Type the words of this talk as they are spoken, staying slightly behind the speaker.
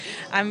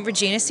I'm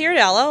Regina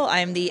Ciardello.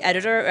 I'm the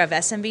editor of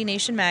SMB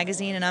Nation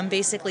magazine, and I'm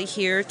basically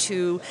here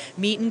to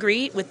meet and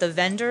greet with the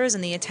vendors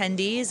and the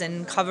attendees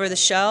and cover the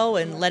show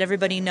and let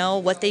everybody know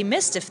what they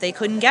missed if they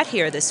couldn't get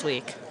here this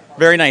week.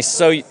 Very nice.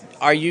 So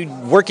are you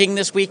working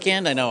this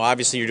weekend? I know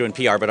obviously you're doing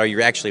PR, but are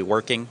you actually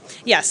working?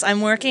 Yes,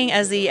 I'm working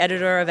as the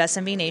editor of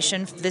SMB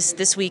Nation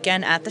this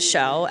weekend at the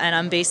show, and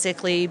I'm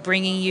basically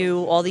bringing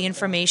you all the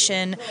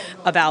information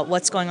about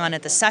what's going on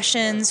at the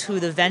sessions, who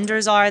the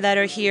vendors are that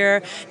are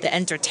here, the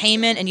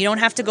entertainment, and you don't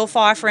have to go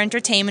far for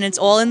entertainment. It's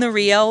all in the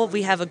Rio.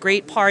 We have a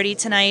great party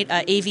tonight.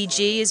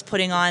 AVG is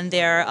putting on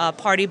their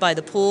party by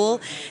the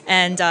pool,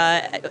 and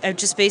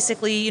just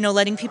basically,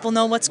 letting people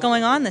know what's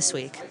going on this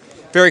week.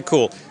 Very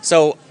cool.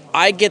 So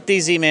I get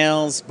these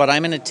emails, but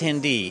I'm an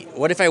attendee.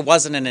 What if I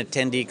wasn't an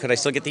attendee? Could I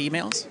still get the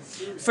emails?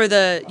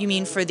 You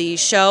mean for the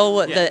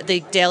show, Yeah.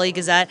 the Daily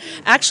Gazette?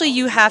 Actually,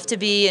 you have to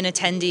be an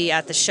attendee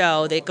at the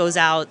show. That goes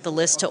out the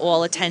list to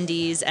all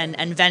attendees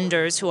and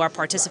vendors who are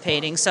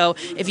participating. So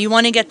if you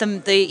want to get the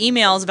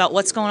emails about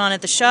what's going on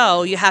at the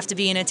show, you have to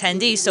be an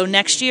attendee. So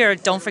next year,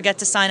 don't forget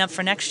to sign up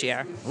for next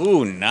year.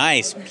 Ooh,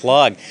 nice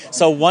plug.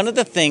 So one of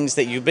the things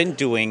that you've been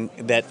doing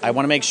that I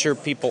want to make sure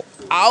people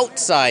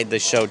outside the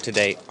show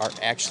today are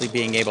actually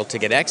being able to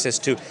get access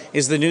to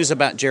is the news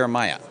about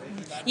Jeremiah.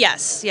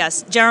 Yes.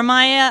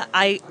 Jeremiah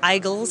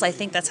Eigels, I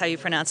think that's how you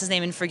pronounce his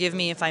name, and forgive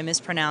me if I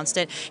mispronounced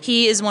it.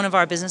 He is one of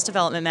our business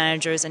development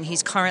managers, and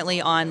he's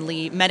currently on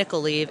medical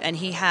leave, and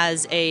he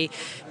has a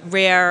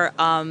rare,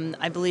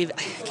 I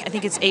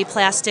think it's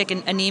aplastic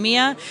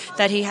anemia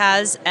that he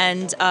has,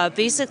 and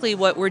basically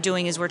what we're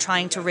doing is we're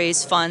trying to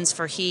raise funds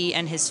for he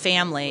and his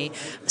family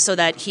so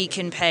that he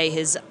can pay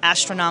his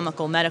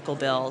astronomical medical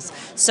bills.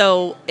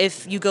 So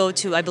if you go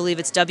to, I believe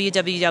it's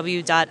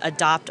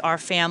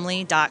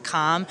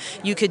www.adoptourfamily.com,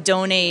 you could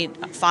donate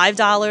 $5,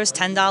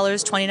 $10,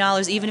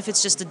 $20, even if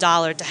it's just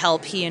 $1 to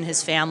help he and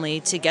his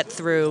family to get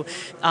through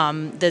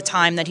the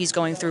time that he's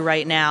going through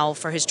right now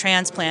for his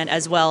transplant,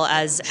 as well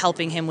as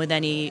helping him with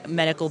any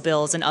medical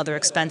bills and other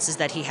expenses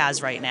that he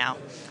has right now.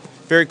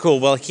 Very cool.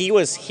 Well, he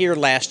was here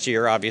last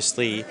year,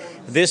 obviously.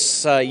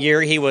 This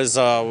year he was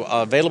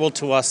available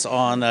to us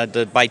on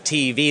by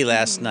TV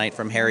last night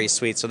from Harry's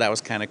Suite, so that was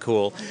kind of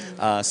cool.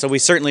 So we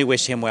certainly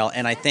wish him well,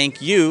 and I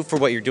thank you for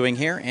what you're doing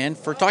here and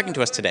for talking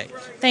to us today.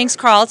 Thanks,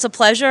 Carl. It's a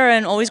pleasure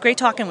and always great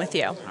talking with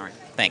you. All right.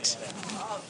 Thanks.